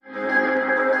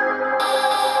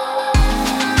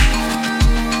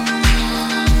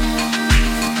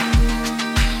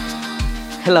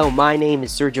Hello, my name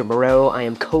is Sergio Moreau. I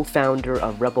am co-founder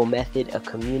of Rebel Method, a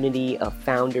community of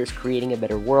founders creating a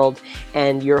better world,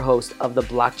 and your host of the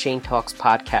Blockchain Talks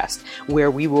podcast,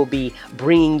 where we will be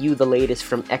bringing you the latest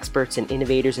from experts and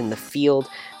innovators in the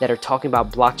field that are talking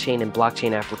about blockchain and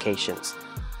blockchain applications.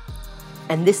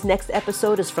 And this next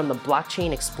episode is from the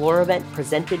Blockchain Explorer event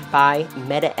presented by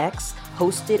MetaX,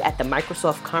 hosted at the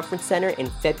Microsoft Conference Center in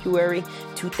February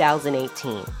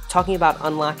 2018, talking about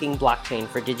unlocking blockchain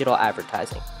for digital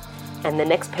advertising. And the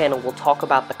next panel will talk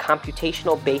about the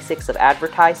computational basics of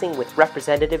advertising with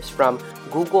representatives from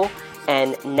Google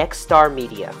and Nextstar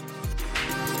Media.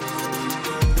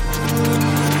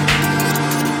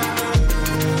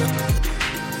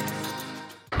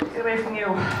 Get away from you.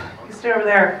 You stay over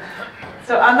there.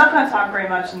 So I'm not going to talk very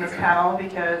much in this panel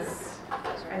because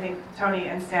I think Tony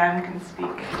and Sam can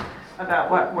speak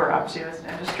about what we're up to as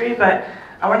an industry, but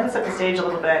I wanted to set the stage a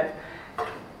little bit.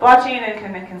 Blockchain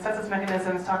and consensus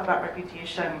mechanisms talk about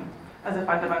reputation as a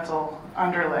fundamental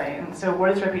underlay, and so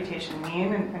what does reputation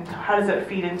mean, and how does it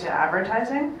feed into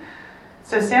advertising?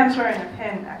 So Sam's wearing a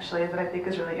pin, actually, that I think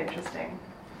is really interesting.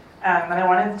 And I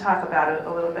wanted to talk about it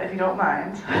a little bit, if you don't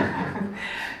mind,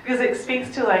 because it speaks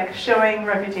to like showing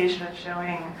reputation and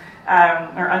showing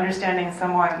or understanding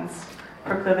someone's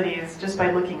proclivities just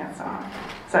by looking at someone.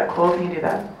 Is that cool? Can you do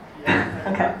that?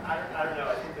 Yeah. Okay. I don't know.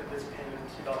 I think that this pin and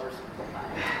 $2.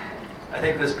 I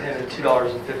think this pin and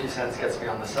 $2.50 gets me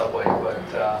on the subway. But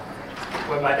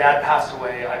when my dad passed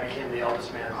away, I became the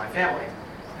eldest man in my family.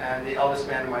 And the eldest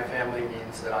man in my family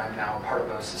means that I'm now part of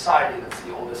a society that's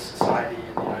the oldest society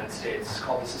in the United States. It's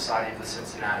called the Society of the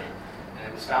Cincinnati. And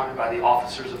it was founded by the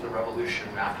officers of the Revolution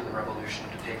after the Revolution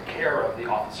to take care of the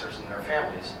officers and their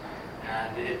families.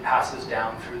 And it passes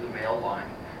down through the male line,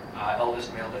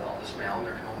 eldest male to eldest male, and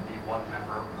there can only be one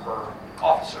member per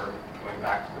officer going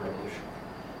back to the Revolution.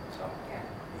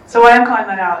 So I am calling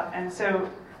that out. And so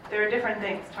there are different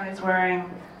things. Tony's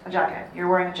wearing a jacket. You're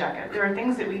wearing a jacket. There are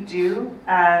things that we do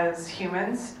as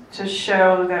humans to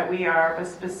show that we are a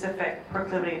specific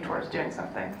proclivity towards doing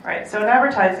something, right? So in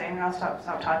advertising, I'll stop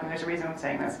talking, there's a reason I'm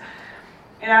saying this.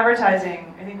 In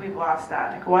advertising, I think we've lost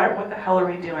that. Like, what the hell are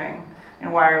we doing,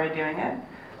 and why are we doing it?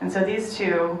 And so these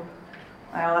two,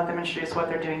 I'll let them introduce what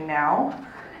they're doing now,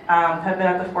 have been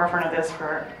at the forefront of this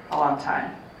for a long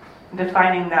time.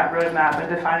 Defining that roadmap and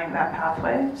defining that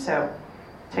pathway. So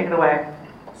take it away.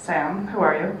 Sam, who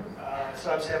are you?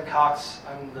 So I'm Sam Cox.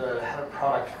 I'm the head of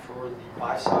product for the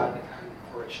buy side and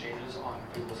for exchanges on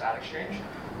Google's ad exchange.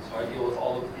 So I deal with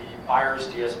all of the buyers,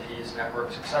 DSPs,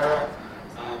 networks, etc.,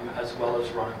 as well as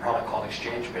run a product called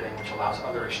Exchange Bidding, which allows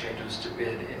other exchanges to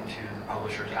bid into the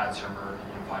publisher's ad server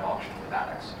unified auction with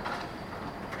MetaX.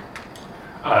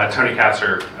 Tony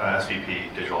Katzer,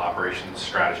 SVP Digital Operations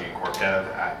Strategy and Corp Dev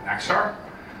at Nextstar.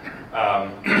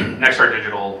 Nextstar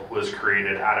Digital was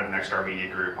created out of Nextstar Media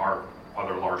Group. Our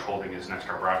other large holding is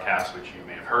Nextstar Broadcast, which you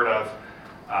may have heard of.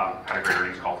 Had a great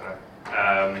earnings call today.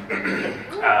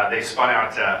 They spun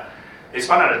out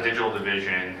a digital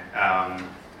division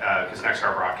because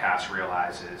Nextstar Broadcast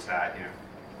realizes that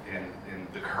in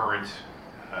the current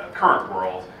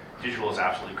world, digital is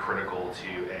absolutely critical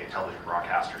to a television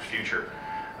broadcaster's future.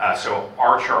 So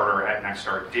our charter at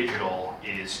Nextstar Digital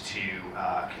is to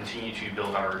continue to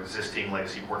build our existing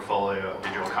legacy portfolio of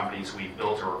digital companies we've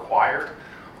built or acquired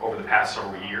over the past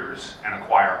several years and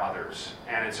acquire others.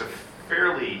 And it's a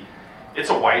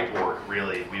whiteboard,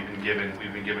 really. We've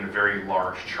been given a very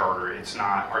large charter. It's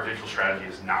not, our digital strategy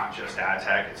is not just ad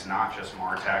tech, it's not just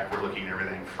MarTech. We're looking at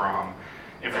everything from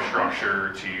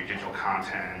infrastructure to digital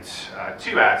content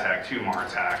to ad tech to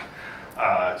MarTech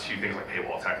to things like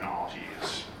paywall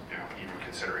technologies, even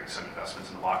considering some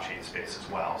investments in the blockchain space as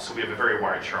well. So we have a very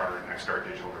wide charter at Nextstar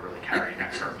Digital to really carry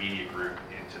Nextstar Media Group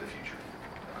into the future.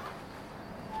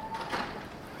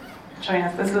 Showing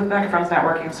us, this is the microphone's not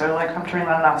working, so I'm turning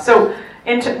that off. So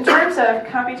in terms of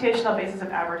computational basis of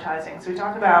advertising, so we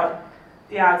talked about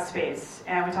the ad space,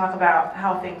 and we talked about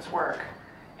how things work.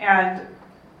 And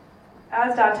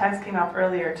ads.txt came up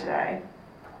earlier today,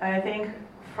 and I think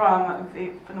from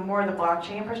the more the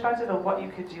blockchain perspective of what you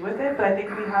could do with it, but I think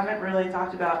we haven't really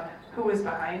talked about who is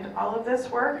behind all of this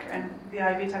work, and the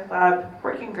Ivy Tech Lab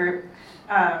working group.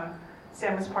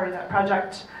 Sam was part of that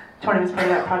project, Tony was part of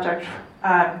that project.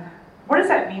 What does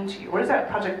that mean to you? What does that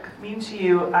project mean to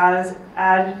you as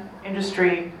ad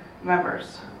industry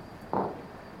members?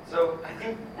 So I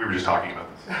think we were just talking about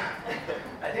this.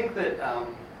 I think that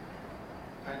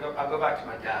I'll go back to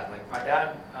my dad. Like, my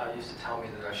dad used to tell me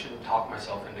that I shouldn't talk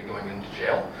myself into going into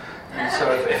jail. And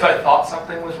so if I thought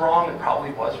something was wrong, it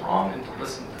probably was wrong, and to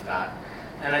listen to that.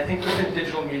 And I think within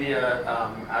digital media,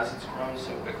 as it's grown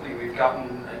so quickly, we've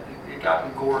gotten, it got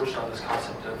engorged on this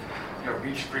concept of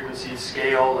reach, frequency,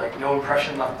 scale, like no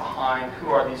impression left behind, who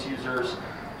are these users?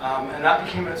 And that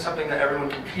became something that everyone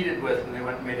competed with, and they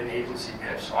went and made an agency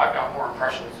pitch. So I've got more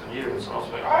impressions than you, and someone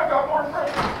else was like, I've got more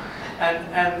impressions.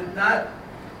 And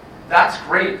that's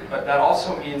great, but that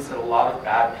also means that a lot of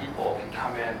bad people can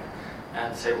come in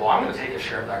and say, well, I'm going to take a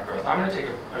share of that growth. I'm going to take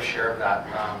a share of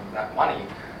that money.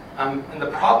 And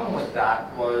the problem with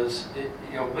that was,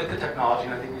 with the technology,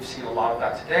 and I think we've seen a lot of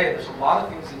that today, there's a lot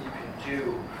of things that you can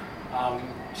do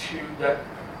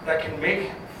that can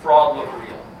make fraud look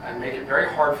real and make it very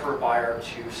hard for a buyer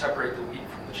to separate the wheat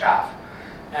from the chaff.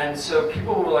 And so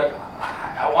people were like,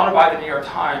 I want to buy the New York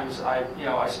Times. I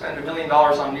spend $1 million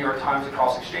on New York Times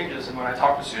across exchanges. And when I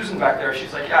talked to Susan back there,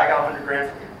 she's like, yeah, I got $100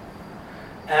 grand for you.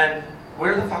 And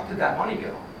where the fuck did that money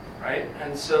go, right?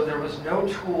 And so there was no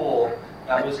tool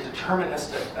that was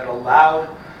deterministic that allowed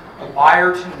a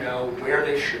buyer to know where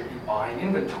they should be buying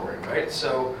inventory, right?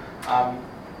 So,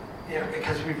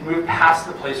 because we've moved past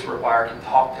the place where a buyer can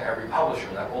talk to every publisher,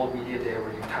 that old media day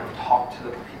where you kind of talk to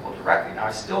the people directly. Now,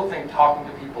 I still think talking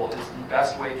to people is the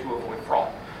best way to avoid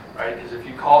fraud, right? Because if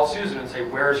you call Susan and say,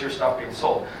 where is your stuff being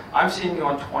sold? I'm seeing you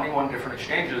on 21 different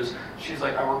exchanges. She's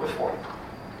like, I work with 40.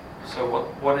 So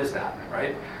what is that,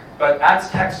 right? But ads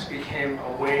text became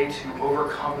a way to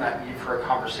overcome that need for a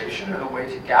conversation and a way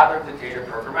to gather the data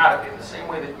programmatically, in the same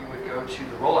way that you would go to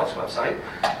the Rolex website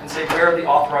and say, where are the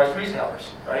authorized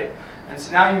retailers, right? And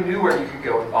so now you knew where you could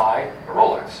go and buy a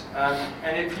Rolex.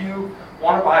 And if you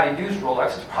want to buy a used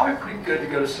Rolex, it's probably pretty good to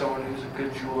go to someone who's a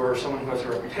good jeweler or someone who has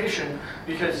a reputation,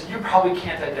 because you probably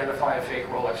can't identify a fake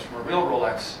Rolex from a real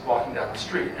Rolex walking down the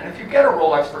street. And if you get a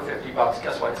Rolex for $50,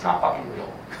 guess what? It's not fucking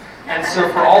real. And so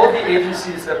for all of the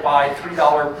agencies that buy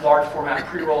 $3 large format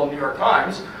pre-roll in New York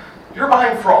Times, you're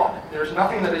buying fraud. There's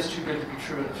nothing that is too good to be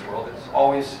true in this world. It's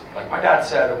always, like my dad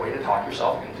said, a way to talk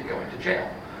yourself into going to jail.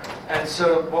 And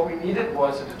so what we needed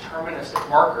was a deterministic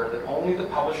marker that only the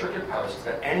publisher could post,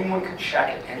 that anyone could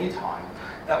check at any time,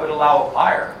 that would allow a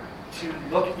buyer to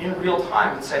look in real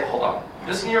time and say, hold on,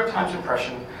 this New York Times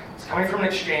impression is coming from an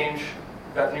exchange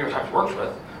that the New York Times works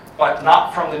with, but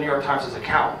not from the New York Times'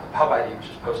 account, the pub ID, which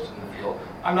is posted in the field.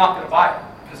 I'm not going to buy it,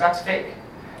 because that's fake.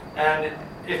 And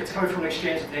if it's coming from an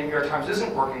exchange that the New York Times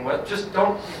isn't working with, just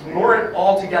don't ignore it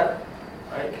altogether,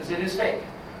 right? Because it is fake.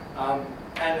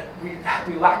 And we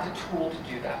lacked a tool to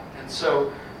do that. And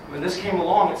so when this came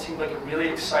along, it seemed like a really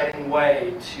exciting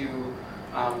way to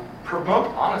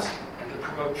promote honesty and to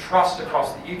promote trust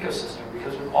across the ecosystem,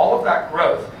 because with all of that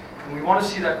growth, and we want to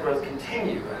see that growth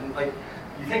continue, and like,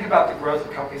 you think about the growth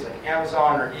of companies like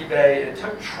Amazon or eBay, it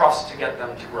took trust to get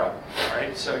them to grow,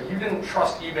 right? So you didn't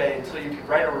trust eBay until you could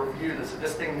write a review that said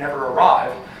this thing never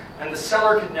arrived, and the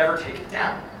seller could never take it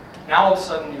down. Now all of a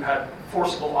sudden you had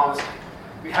forcible honesty.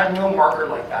 We had no marker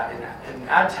like that in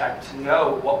ad tech to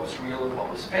know what was real and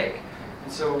what was fake.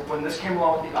 And so when this came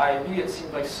along with the IAB, it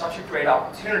seemed like such a great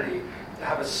opportunity to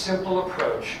have a simple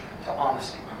approach to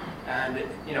honesty. And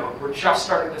we're just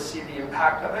starting to see the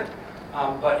impact of it.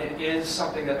 But it is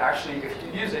something that actually, if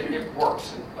you use it, it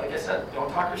works. And like I said, don't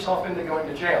talk yourself into going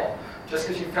to jail. Just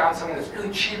because you found something that's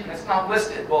really cheap and it's not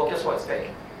listed, well, guess what? It's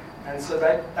fake. And so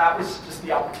that was just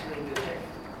the opportunity to take.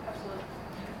 Absolutely.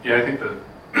 Yeah, I think that,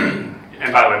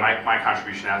 and by the way, my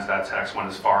contribution as that text went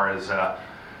as far as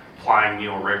applying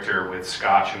Neil Richter with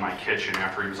scotch in my kitchen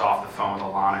after he was off the phone with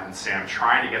Alana and Sam,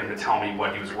 trying to get him to tell me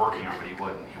what he was working on, but he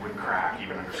wouldn't. He wouldn't crack,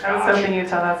 even under scotch. I was hoping you'd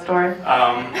tell that story.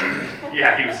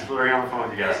 Yeah, he was literally on the phone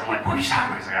with you guys. I'm like, what are you talking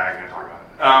about? He's like, I'm going to talk about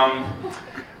it.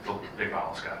 It's a big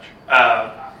bottle of scotch.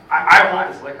 I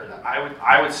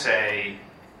would say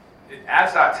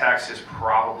ads.text is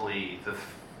probably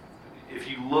if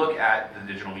you look at the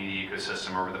digital media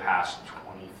ecosystem over the past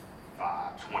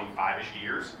 25-ish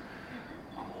years,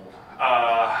 I'm old.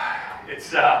 I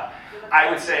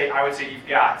would say you've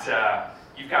got I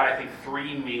think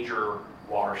three major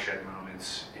watershed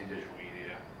moments in digital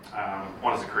media.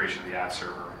 One is the creation of the ad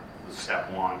server, was step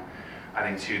one. I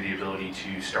think two, the ability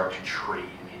to start to trade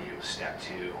media was step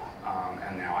two.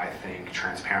 And now I think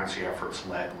transparency efforts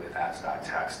led with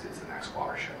ads.text is the next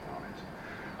watershed moment.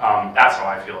 That's how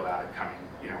I feel about it coming,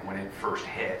 when it first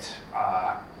hit.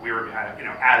 We were,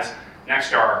 as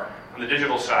Nextstar, on the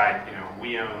digital side,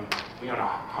 we own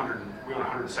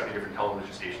 170 different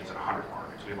television stations in 100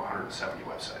 markets. We have 170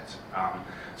 websites.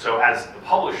 So as the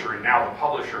publisher, and now the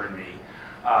publisher in me,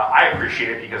 I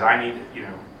appreciate it because I need,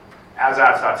 as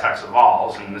ads.text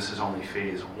evolves, and this is only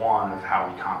phase one of how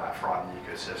we combat fraud in the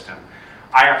ecosystem,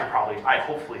 I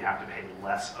hopefully have to pay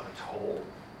less of a toll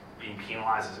being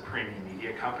penalized as a premium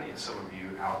media company, as some of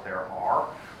you out there are,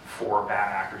 for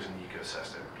bad actors in the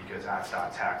ecosystem, because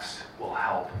ads.text will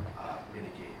help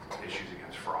mitigate issues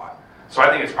against fraud. So I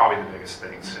think it's probably the biggest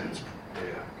thing since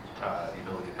the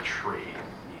ability to trade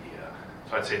media.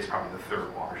 So I'd say it's probably the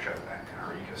third watershed event in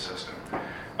our ecosystem.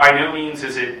 By no means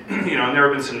is it, and there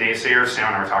have been some naysayers. Sam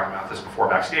and I were talking about this before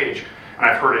backstage, and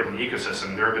I've heard it in the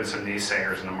ecosystem. There have been some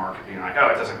naysayers in the market being like, oh,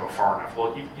 it doesn't go far enough.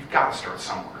 Well, you've got to start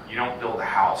somewhere. You don't build a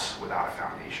house without a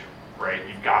foundation, right?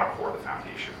 You've got to pour the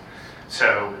foundation.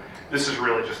 So this is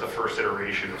really just the first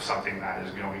iteration of something that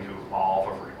is going to evolve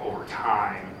over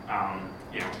time.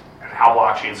 And how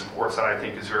blockchain supports that, I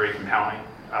think, is very compelling.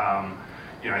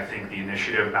 I think the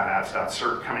initiative about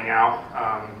ads.cert coming out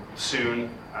soon,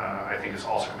 I think is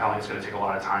also compelling. It's going to take a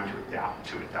lot of time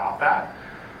to adopt that.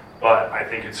 But I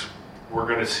think we're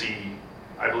going to see,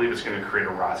 I believe it's going to create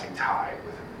a rising tide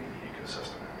within the media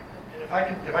ecosystem. And if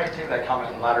I could take that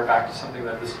comment and ladder back to something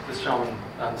that this gentleman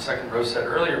on the second row said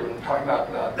earlier when talking about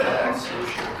the MetaX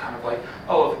solution, kind of like,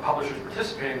 oh, if the publisher's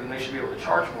participating, then they should be able to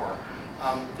charge more.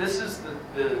 This is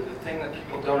the thing that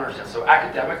people don't understand. So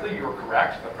academically, you're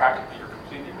correct, but practically, you're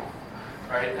completely wrong,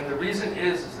 right? And the reason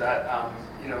is that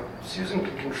Susan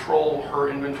can control her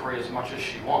inventory as much as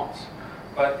she wants.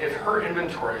 But if her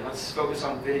inventory, let's focus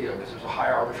on video because there's a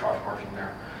higher arbitrage margin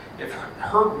there. If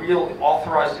her real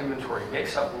authorized inventory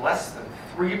makes up less than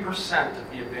 3%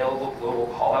 of the available global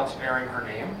callouts bearing her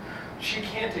name, she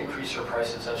can't increase her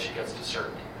prices as she gets to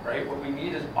certainty, right? What we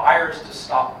need is buyers to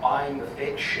stop buying the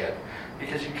fake shit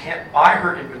because you can't buy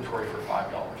her inventory for $5.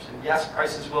 And yes,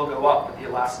 prices will go up, but the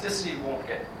elasticity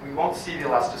we won't see the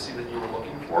elasticity that you were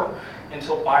looking for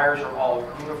until buyers are all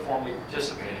uniformly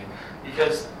participating.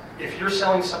 Because if you're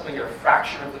selling something at a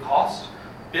fraction of the cost,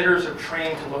 bidders are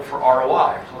trained to look for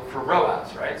ROI, to look for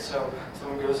ROAS, right? So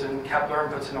someone goes in Kepler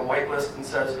and puts in a whitelist and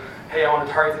says, hey, I want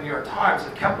to target the New York Times.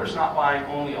 If Kepler's not buying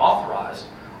only authorized,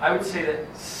 I would say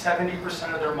that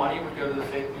 70% of their money would go to the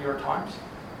fake New York Times.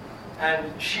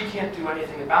 And she can't do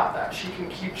anything about that. She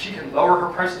can lower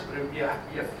her prices, but it would be a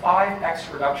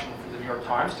 5x reduction for the New York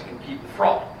Times to compete with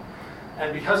fraud.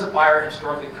 And because a buyer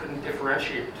historically couldn't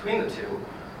differentiate between the two,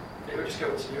 they would just go,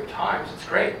 it's New York Times, it's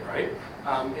great, right?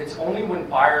 It's only when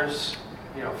buyers,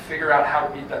 figure out how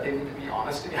to be, that they need to be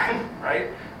honest again, right?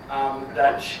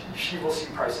 That she will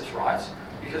see prices rise.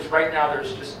 Because right now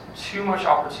there's just too much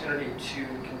opportunity to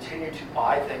continue to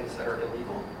buy things that are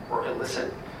illegal or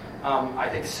illicit. I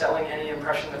think selling any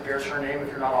impression that bears her name if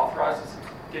you're not authorized is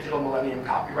a Digital Millennium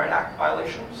Copyright Act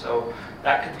violation. So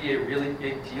that could be a really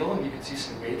big deal, and you could see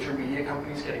some major media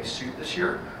companies getting sued this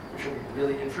year, which will be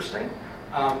really interesting.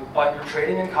 But you're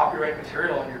trading in copyright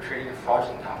material and you're trading in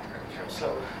fraudulent copyright material.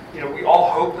 So, we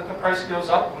all hope that the price goes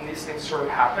up when these things sort of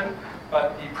happen,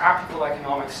 but the practical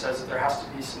economics says that there has to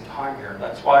be some time here.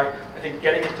 That's why I think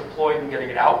getting it deployed and getting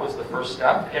it out was the first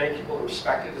step. Getting people to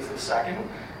respect it is the second,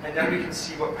 and then we can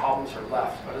see what problems are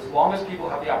left. But as long as people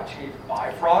have the opportunity to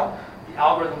buy fraud, the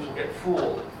algorithms will get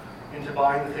fooled into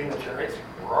buying the thing that generates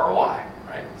more ROI,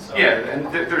 right? So, yeah,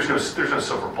 and there's no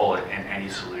silver bullet in any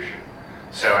solution.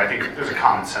 So I think there's a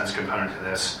common sense component to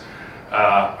this.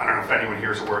 I don't know if anyone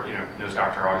here knows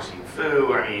Dr. Augustine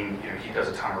Fu. I mean, he does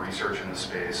a ton of research in this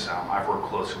space. I've worked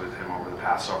closely with him over the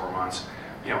past several months.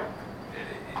 The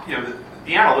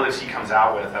analytics he comes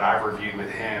out with that I've reviewed with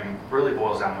him really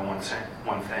boils down to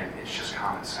one thing. It's just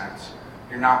common sense.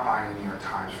 You're not buying the New York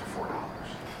Times for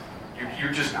 $4.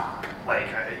 You're just not. Like,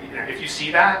 if you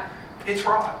see that, it's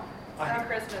fraud. On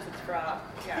Christmas, it's fraud.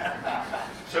 Yeah.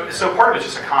 So part of it's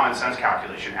just a common sense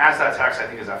calculation. As that tax, I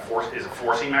think, is a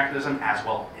forcing mechanism as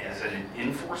well as an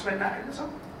enforcement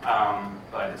mechanism.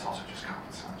 But it's also just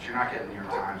common sense. You're not getting New York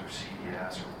Times or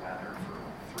CBS or Weather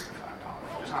for $3 to $5.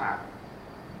 It's just not happening.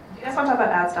 Do you guys want to talk about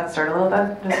ads.cert a little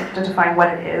bit, just to define what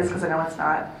it is, because I know it's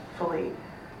not fully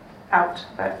out.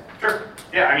 But sure.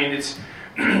 Yeah. I mean, it's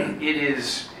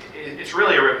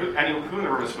really who in the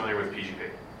room is familiar with PGP?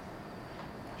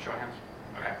 Show of hands.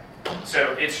 Okay.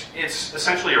 So it's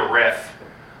essentially a riff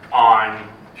on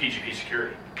PGP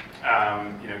security.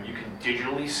 You can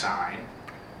digitally sign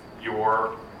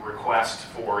your request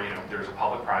for, there's a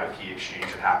public-private key exchange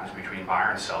that happens between buyer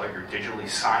and seller. You're digitally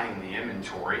signing the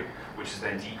inventory, which is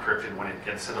then decrypted when it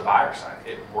gets to the buyer side.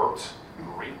 It works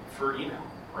great for email,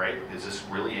 right? Is this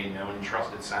really a known and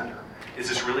trusted sender? Is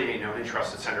this really a known and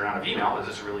trusted sender out of email? Is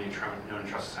this really a known and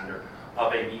trusted sender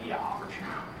of a media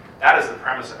opportunity? That is the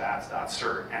premise of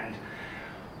ads.cert, and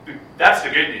that's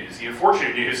the good news. The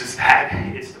unfortunate news is that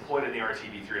it's deployed in the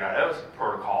RTB 3.0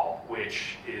 protocol,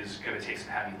 which is going to take some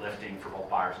heavy lifting for both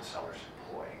buyers and sellers to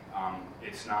deploy.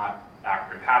 It's not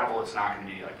backward compatible. It's not going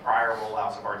to be like prior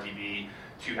rollouts of RTB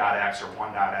 2.x or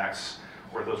 1.x,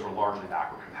 where those were largely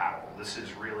backward compatible. This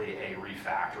is really a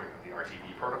refactoring of the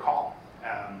RTP protocol.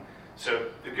 So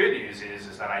the good news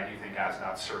is that I do think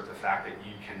AS.cert, the fact that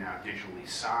you can now digitally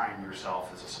sign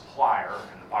yourself as a supplier,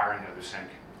 and the buyer on the other side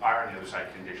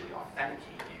can digitally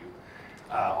authenticate you,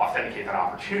 authenticate that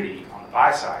opportunity on the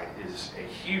buy side, is a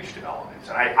huge development.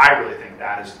 And I really think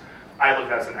that is, I look at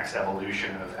that as the next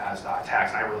evolution of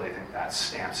AS.tax, and I really think that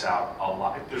stamps out a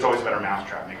lot. There's always a better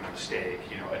mousetrap, make no mistake.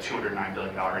 A $209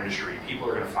 billion industry, people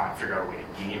are going to figure out a way to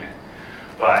game it.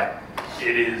 But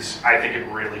it is, I think it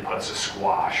really puts a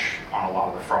squash on a lot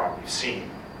of the fraud we've seen.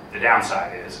 The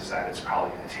downside is that it's probably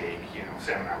going to take,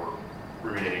 Sam and I were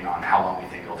ruminating on how long we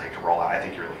think it'll take to roll out. I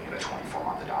think you're looking at a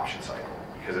 24-month adoption cycle,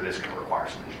 because it is going to require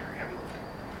some engineering heavy lifting.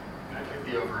 I think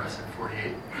the over us at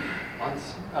 48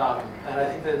 months. And I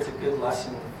think that it's a good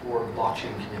lesson for the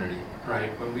blockchain community,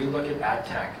 right? When we look at ad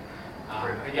tech,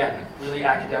 again, really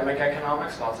academic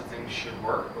economics, lots of things should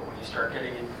work, but when you start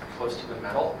getting in close to the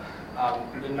metal,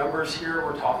 the numbers here,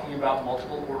 we're talking about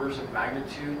multiple orders of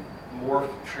magnitude more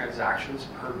transactions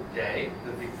per day.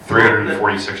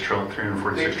 346 trillion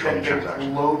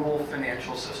transactions. Global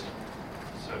financial system.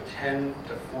 So 10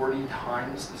 to 40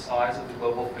 times the size of the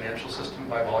global financial system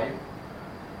by volume.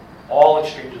 All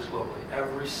exchanges globally,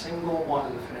 every single one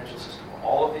in the financial system,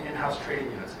 all of the in-house trading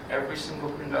units, every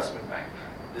single investment bank,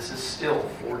 this is still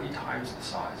 40 times the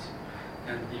size.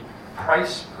 And the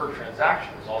price per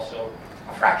transaction is also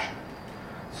a fraction.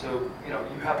 So, you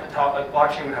have to talk, like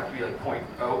blockchain would have to be like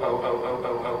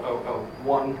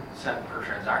 0.0000001 cent per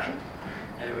transaction.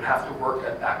 And it would have to work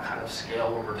at that kind of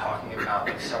scale where we're talking about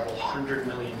like several hundred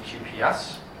million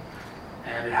QPS.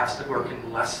 And it has to work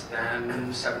in less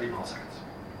than 70 milliseconds.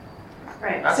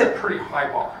 Right. That's a pretty high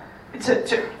bar.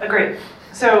 Agreed.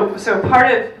 So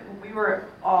part of, we were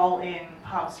all in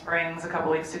Palm Springs a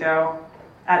couple weeks ago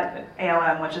at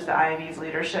ALM, which is the IAB's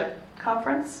leadership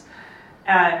conference.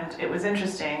 And it was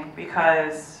interesting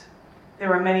because there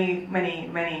were many, many,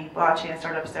 many blockchain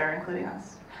startups there, including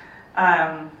us.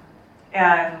 And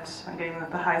I'm getting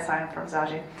the high sign from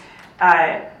Zaji.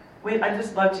 I'd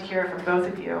just love to hear from both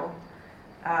of you.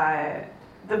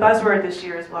 The buzzword this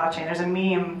year is blockchain. There's a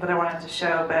meme that I wanted to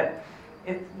show, but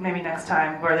maybe next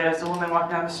time, where there's a woman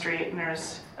walking down the street and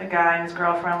there's a guy and his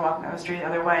girlfriend walking down the street the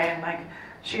other way, and like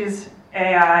she's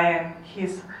AI and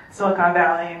he's Silicon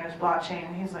Valley and there's blockchain,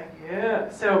 and he's like, yeah.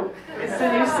 So it's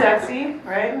the new sexy,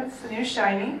 right? It's the new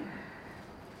shiny.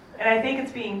 And I think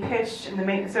it's being pitched in the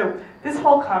main. So this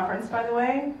whole conference, by the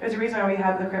way, is the reason why we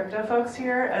have the crypto folks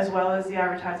here as well as the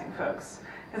advertising folks.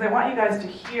 Because I want you guys to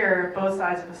hear both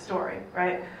sides of the story,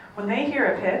 right? When they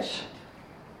hear a pitch,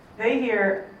 they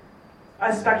hear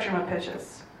a spectrum of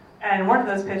pitches. And one of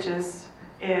those pitches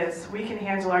is we can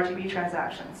handle RTP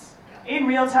transactions in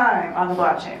real time on the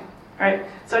blockchain, right?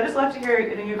 So I'd just love to hear,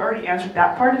 and you've already answered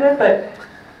that part of it, but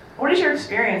what is your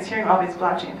experience hearing all these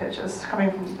blockchain pitches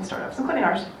coming from the startups, including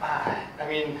ours? I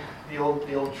mean, the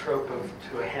old trope of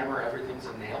to a hammer, everything's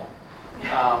a nail.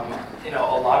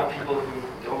 A lot of people who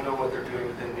don't know what they're doing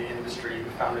within the industry who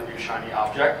found a new shiny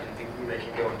object and thinking they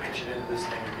can go and pitch it into this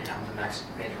thing and become the next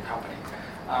major company.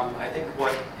 I think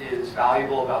what is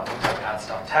valuable about things like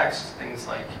ads.text, things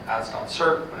like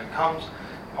ads.cert when it comes,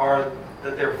 are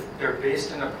that they're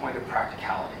based in a point of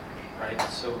practicality, right?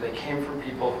 So they came from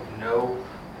people who know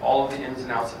all of the ins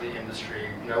and outs of the industry,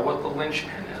 know what the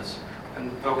linchpin is,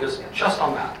 and focus just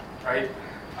on that, right?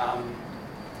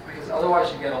 Because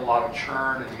otherwise you get a lot of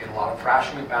churn and you get a lot of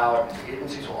thrashing about, and the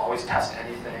agencies will always test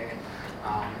anything. And,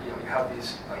 you have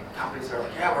these like companies that are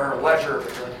like, yeah, we're a ledger,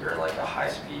 but you're like a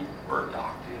high-speed Word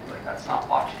doc, dude. Like that's not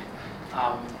blockchain.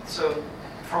 So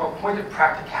from a point of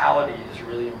practicality is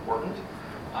really important.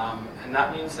 And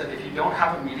that means that if you don't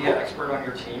have a media expert on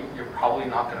your team, you're probably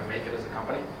not going to make it as a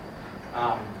company.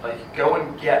 Go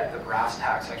and get the brass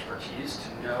tacks expertise to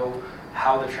know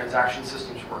how the transaction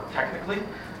systems work technically,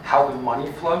 how the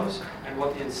money flows, and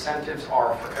what the incentives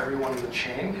are for everyone in the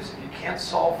chain. Because if you can't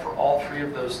solve for all three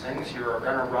of those things, you're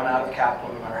going to run out of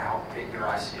capital no matter how big your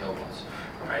ICO was,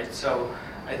 right? So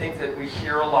I think that we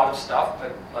hear a lot of stuff,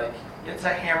 but it's a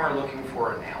hammer looking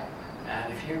for a nail.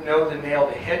 And if you know the nail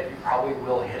to hit, you probably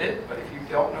will hit it. But if you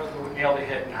don't know the nail to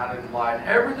hit and how to line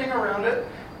everything around it,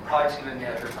 you're probably just going to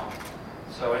nail your thumb.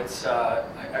 So it's,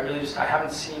 I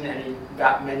haven't seen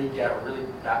that many yet, or really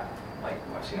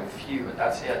I've seen a few, but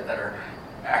that's it, that are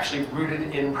actually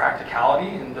rooted in practicality,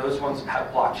 and those ones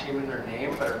have blockchain in their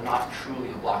name, but are not truly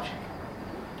a blockchain.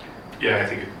 Yeah, I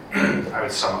think I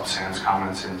would sum up Sam's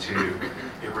comments into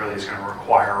it really is going to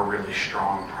require a really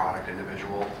strong product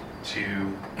individual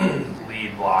to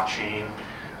lead blockchain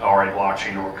or a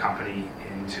blockchain or company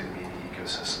into the media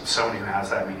ecosystem, someone who has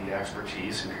that media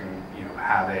expertise and can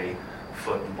have a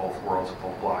foot in both worlds of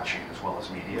both blockchain as well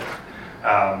as media.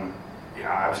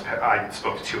 I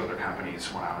spoke to 2 other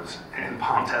companies when I was in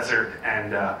Palm Desert,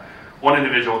 and one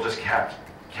individual just kept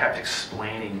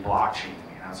explaining blockchain to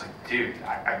me, and I was like, dude,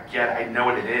 I know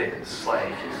what it is.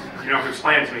 Like, you don't have to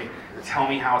explain it to me. Tell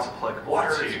me how it's applicable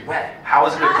to you. How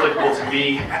is it applicable to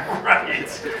me? Right.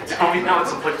 Tell me how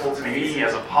it's applicable to me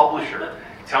as a publisher.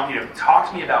 Talk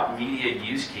to me about media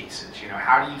use cases.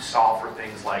 How do you solve for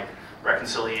things like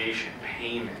reconciliation,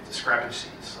 payment,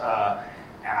 discrepancies?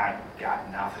 And I got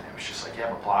nothing. It was just like, yeah,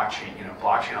 but blockchain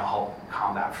will help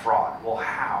combat fraud. Well,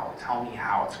 how? Tell me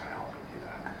how it's going to help you do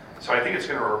that. So I think it's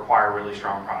going to require really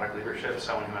strong product leadership,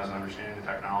 someone who has an understanding of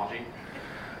technology,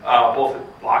 both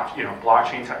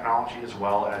blockchain technology as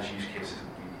well as use cases in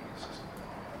the media ecosystem.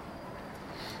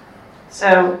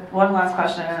 So one last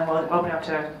question, and then we'll open up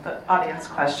to the audience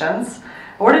questions.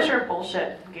 What is your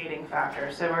bullshit gating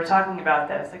factor? So we're talking about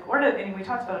this. And we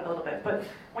talked about it a little bit, but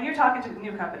when you're talking to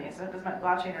new companies, it doesn't matter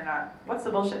blockchain or not, what's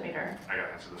the bullshit meter? I got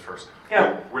to answer this first.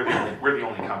 Yeah. We're the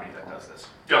only company that does this.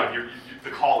 Done. The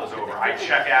call is over. I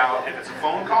check out. If it's a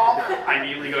phone call, I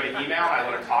immediately go to email. I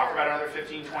let them talk about another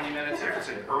 15, 20 minutes. If it's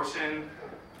in person,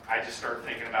 I just start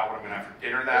thinking about what I'm going to have for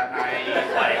dinner that night.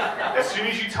 As soon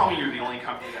as you tell me you're the only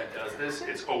company that does this,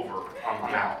 it's over.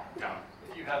 I'm out. Done.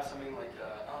 If you have something like,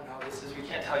 we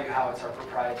can't tell you how it's our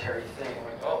proprietary thing. I'm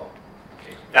like, oh.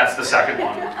 Okay. That's the second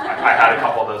one. I had a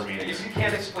couple of those meetings. If you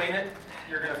can't explain it,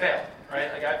 you're going to fail, right?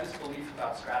 I have this belief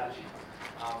about strategy,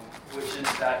 which is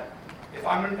that if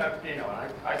I'm,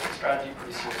 I take strategy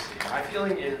pretty seriously. My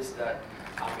feeling is that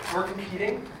if we're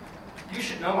competing, you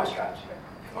should know my strategy.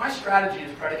 If my strategy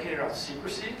is predicated on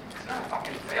secrecy, it's going to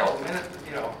fucking fail the minute,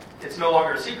 it's no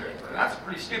longer a secret. And that's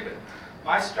pretty stupid.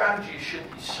 My strategy should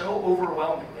be so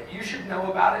overwhelming that you should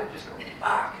know about it and just go,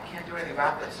 fuck, I can't do anything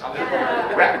about this. I'm going to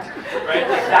be wrecked, right?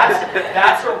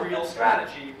 That's a real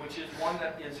strategy, which is one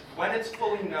that is, when it's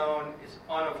fully known, is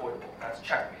unavoidable. That's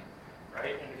checkmate,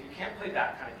 right? And if you can't play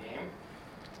that kind of game,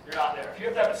 you're not there. If you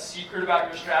have to have a secret about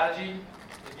your strategy,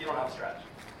 you don't have a strategy.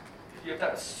 If you have to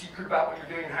have a secret about what you're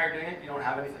doing and how you're doing it, you don't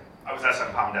have anything. I was asked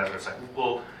on Palm Desert, it's like,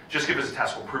 well, just give us a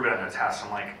test, we'll prove it on a test.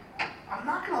 I'm like, I'm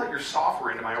not going to let your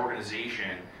software into my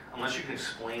organization unless you can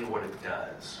explain what it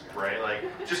does, right?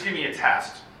 Just give me a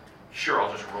test. Sure,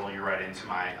 I'll just roll you right into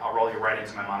my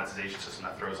monetization system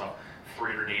that throws up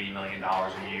 $380 million a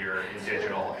year in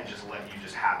digital and just let you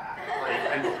just have that.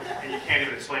 And you can't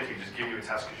even explain it to me, just give you a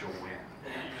test because you'll win.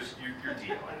 You're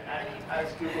deal. And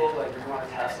as Google, you want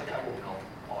to test, I will build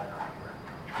all your hardware.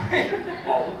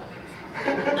 All of it.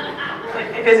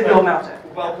 It isn't Google Mountain.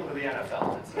 Welcome to the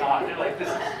NFL. It's not this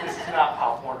is not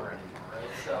Pop Warner anymore,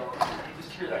 right? So you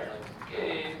just hear that, you're like,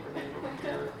 okay, we're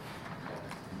here.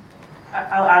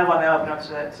 I want to open up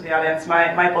to the audience.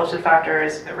 My bullshit factor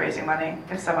is raising money.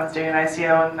 If someone's doing an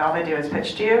ICO and all they do is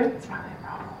pitch to you, it's not a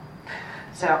problem.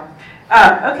 So,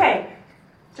 okay,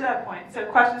 to that point. So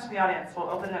questions from the audience. We'll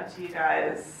open it up to you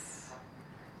guys.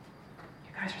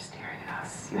 You guys are staring at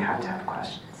us. You have to have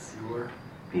questions. Oh,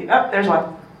 there's one.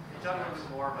 Can you talk a little bit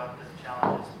more about the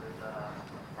challenges with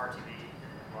RTB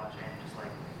and blockchain, just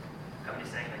like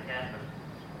companies saying they can,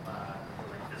 but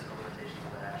physical limitations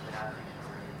that actually happening to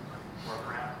really work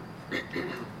around?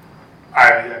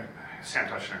 Sam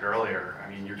touched on it earlier. I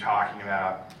mean, you're talking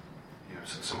about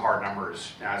some hard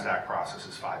numbers. NASDAQ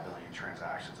processes 5 billion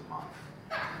transactions a month,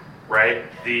 right?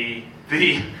 The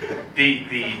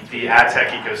ad tech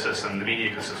ecosystem, the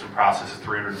media ecosystem processes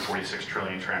 346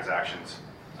 trillion transactions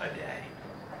a day.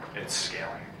 It's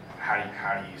scaling. How do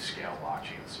you scale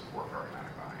blockchain to support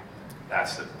programmatic buying?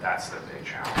 That's the big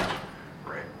challenge,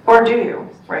 right? Or do you?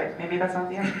 Right? Maybe that's not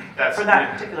the answer for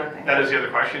that particular thing. That is the other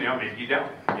question. Maybe you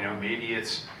don't.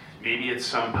 Maybe it's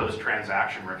some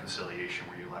post-transaction reconciliation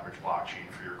where you leverage blockchain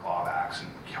for your clawbacks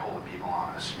and holding people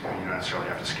honest. You don't necessarily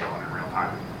have to scale it in real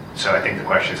time. So I think the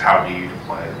question is, how do you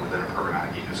deploy it within a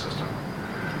programmatic ecosystem?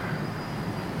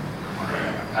 I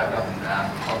have nothing to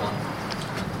add. Hold on.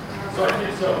 So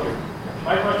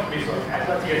my question would be, I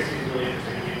thought TXT is really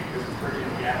interesting to me because it's bridging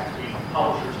the gap between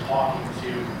publishers talking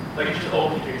to, it's just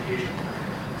open communication.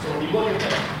 So when you look at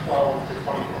 12 to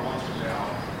 24 months from now,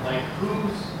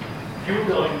 whose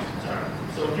viewability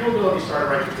started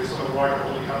right because some of the larger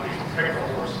holding companies picked the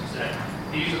horse and said,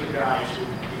 these are the guys who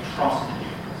we trust to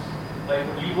do this. When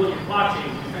you look at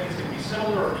blockchain, do you think it's going to be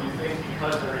similar, or do you think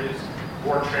because there is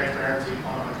more transparency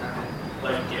on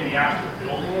in the actual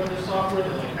building of this software, that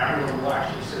everyone will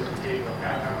actually sit at the table and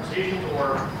have conversations,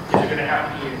 or is it going to have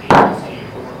to be an agency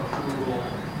or approval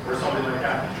or something like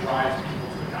that that drives people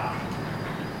to adoption?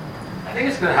 I think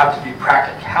it's going to have to be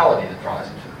practicality that drives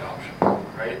them to adoption.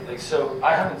 right? Like, so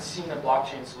I haven't seen a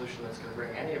blockchain solution that's going to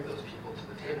bring any of those people to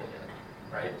the table yet,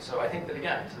 right? So I think that,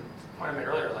 again, to the point I made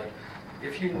earlier, like,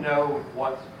 if you know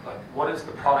what is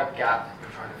the product gap that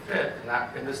you're trying to fit,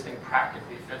 and this thing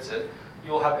practically fits it,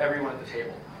 you'll have everyone at the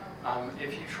table.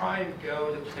 If you try and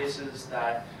go to places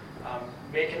that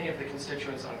make any of the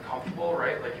constituents uncomfortable,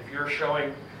 right? Like if you're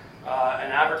showing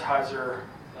an advertiser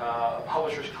a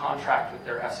publisher's contract with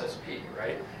their SSP,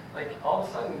 right? Like all of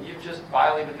a sudden you've just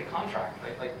violated the contract.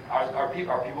 Like are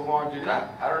people going to do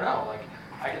that? I don't know. Like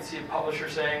I can see a publisher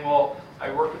saying, well,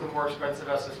 I work with a more expensive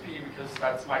SSP because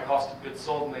that's my cost of goods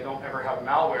sold and they don't ever have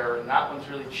malware and that one's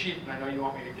really cheap and I know you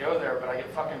want me to go there, but I get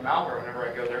fucking malware whenever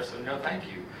I go there, so no thank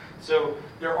you. So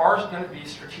there are going to be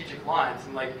strategic lines,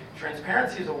 and like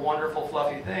transparency is a wonderful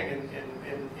fluffy thing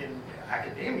in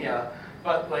academia,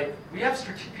 but like we have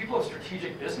people have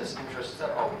strategic business interests that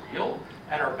are real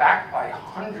and are backed by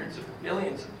hundreds of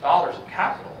billions of dollars of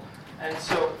capital. And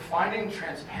so finding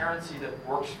transparency that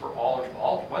works for all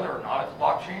involved, whether or not it's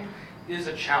blockchain, is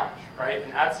a challenge, right?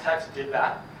 And AdsText did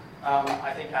that.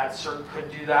 I think AdCert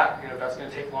could do that. That's going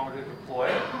to take longer to deploy.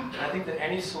 And I think that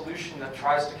any solution that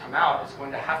tries to come out is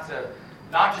going to have to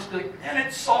not just be like, and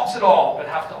it solves it all, but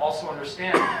have to also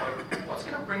understand like, what's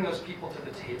going to bring those people to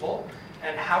the table,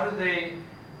 and how do they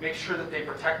make sure that they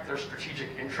protect their strategic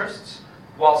interests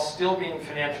while still being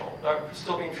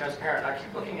still being transparent. I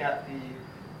keep looking at the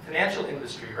financial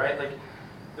industry, right? Like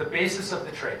the basis of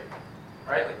the trade,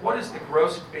 right? Like what is the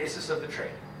gross basis of the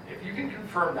trade? If you can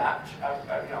confirm that,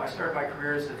 I started my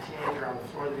career as a teenager on the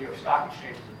floor of the New York Stock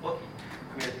Exchange as a bookie.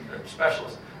 I mean, a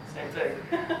specialist, same thing.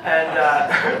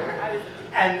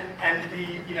 And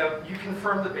you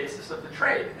confirm the basis of the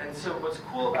trade. And so what's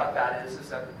cool about that is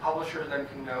that the publisher then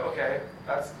can know, okay,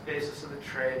 that's the basis of the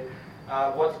trade.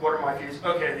 What are my fees?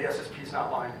 Okay, the SSP is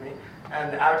not lying to me.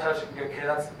 And the advertiser can go, okay,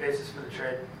 that's the basis for the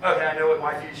trade. Okay, I know what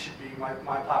my fees should be. My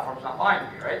platform's not lying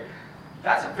to me, right?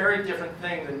 That's a very different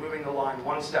thing than moving the line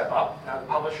one step up. Now the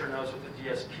publisher knows what the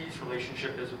DSP's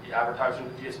relationship is with the advertiser, and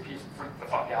the DSP's freak the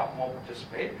fuck out and won't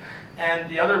participate. And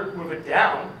the other, move it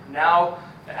down, now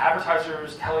the advertiser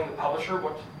is telling the publisher who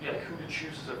to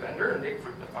choose as a vendor, and they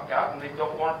freak the fuck out and they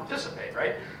don't want to participate,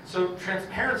 right? So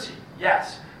transparency,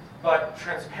 yes, but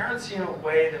transparency in a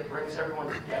way that brings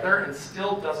everyone together and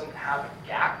still doesn't have a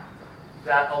gap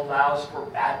that allows for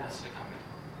badness to come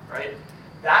in, right?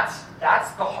 That's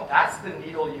the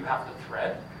needle you have to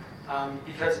thread,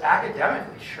 because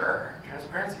academically, sure,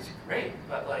 transparency is great,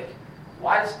 but like,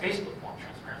 why does Facebook want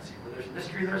transparency? Where there's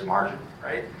mystery, there's margin,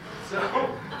 right? So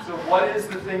what is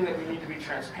the thing that we need to be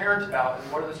transparent about,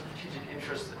 and what are the strategic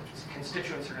interests that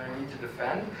constituents are going to need to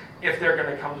defend if they're going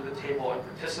to come to the table and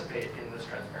participate in this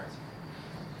transparency?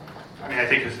 I mean, I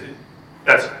think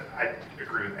I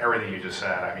agree with everything you just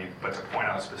said. I mean, but to point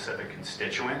out a specific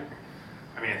constituent.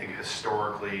 I mean, I think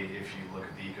historically, if you look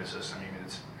at the ecosystem, I mean,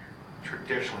 it's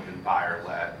traditionally been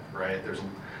buyer-led, right?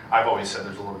 I've always said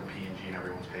there's a little bit of P&G in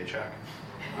everyone's paycheck.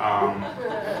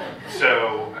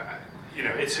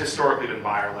 It's historically been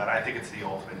buyer-led. I think it's the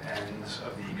ultimate ends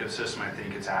of the ecosystem. I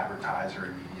think it's advertiser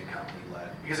and media company-led.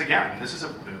 Because again, I mean, this is a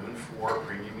boon for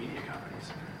premium media companies,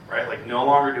 right? Like, no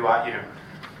longer do I,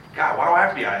 God, why do I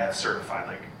have to be IS certified?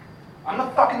 Like, I'm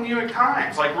the fucking New York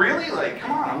Times. Like, really? Like,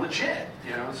 come on, I'm legit.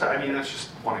 So I mean, that's just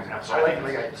one example. So I think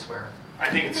I get to swear. I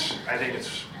think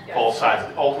it's both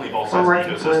sides, ultimately both sides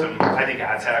of the ecosystem. I think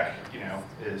ad tech,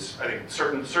 I think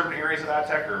certain areas of ad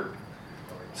tech are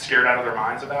scared out of their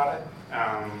minds about it.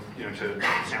 To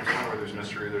Sam's point, where there's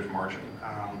mystery, there's margin.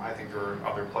 I think there are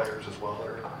other players as well that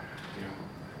are,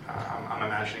 I'm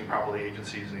imagining probably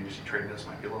agencies and agency trade desks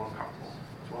might be a little uncomfortable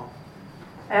as well.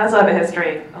 I also have a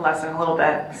history lesson a little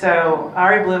bit. So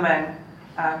Ari Blumen,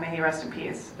 may he rest in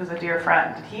peace, was a dear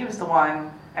friend. He was the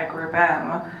one at Group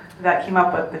M that came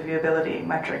up with the viewability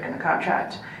metric in the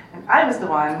contract. And I was the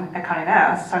one at Conde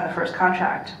Nast signed the first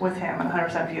contract with him on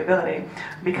 100% viewability,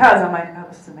 because I'm like, oh,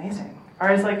 this is amazing.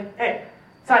 Ari's like, hey,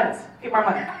 sign this, get more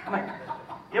money. I'm like,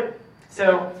 yep.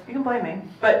 So you can blame me.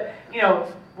 But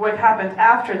what happened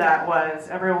after that was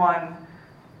everyone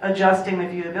adjusting the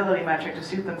viewability metric to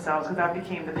suit themselves, because that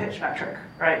became the pitch metric,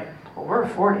 right? Well, we're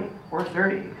 40, we're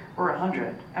 30, we're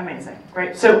 100. Amazing,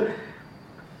 right? So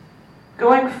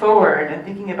going forward and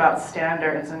thinking about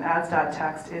standards, and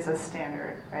ads.text is a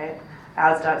standard, right?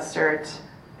 Ads.cert,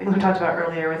 things we talked about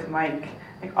earlier with Mike,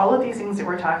 like all of these things that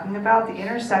we're talking about, the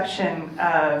intersection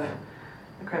of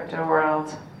the crypto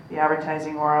world, the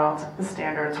advertising world, the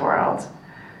standards world.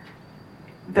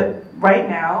 Right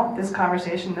now, this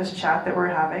conversation, this chat that we're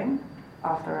having,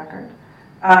 off the record,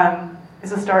 is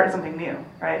the start of something new,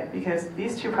 right? Because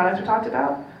these two products we talked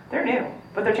about, they're new,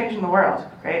 but they're changing the world,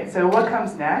 right? So what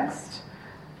comes next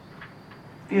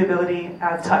viewability,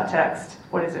 add text,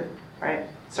 what is it, right?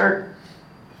 Cert,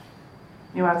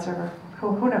 new ad server,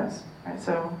 who knows, right?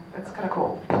 So it's kind of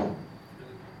cool.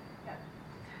 Yeah.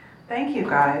 Thank you,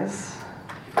 guys.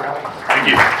 Thank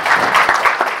you.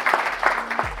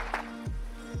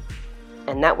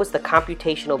 And that was the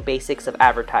Computational Basics of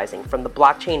Advertising from the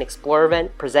Blockchain Explorer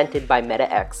event presented by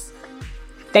MetaX.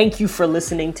 Thank you for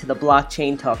listening to the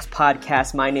Blockchain Talks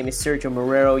podcast. My name is Sergio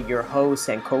Marrero, your host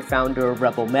and co-founder of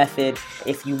Rebel Method.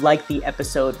 If you liked the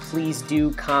episode, please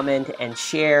do comment and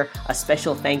share. A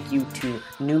special thank you to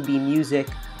Newbie Music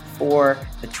for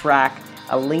the track.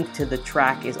 A link to the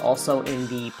track is also in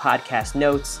the podcast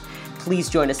notes. Please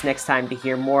join us next time to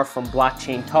hear more from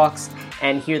Blockchain Talks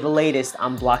and hear the latest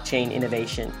on blockchain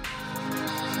innovation.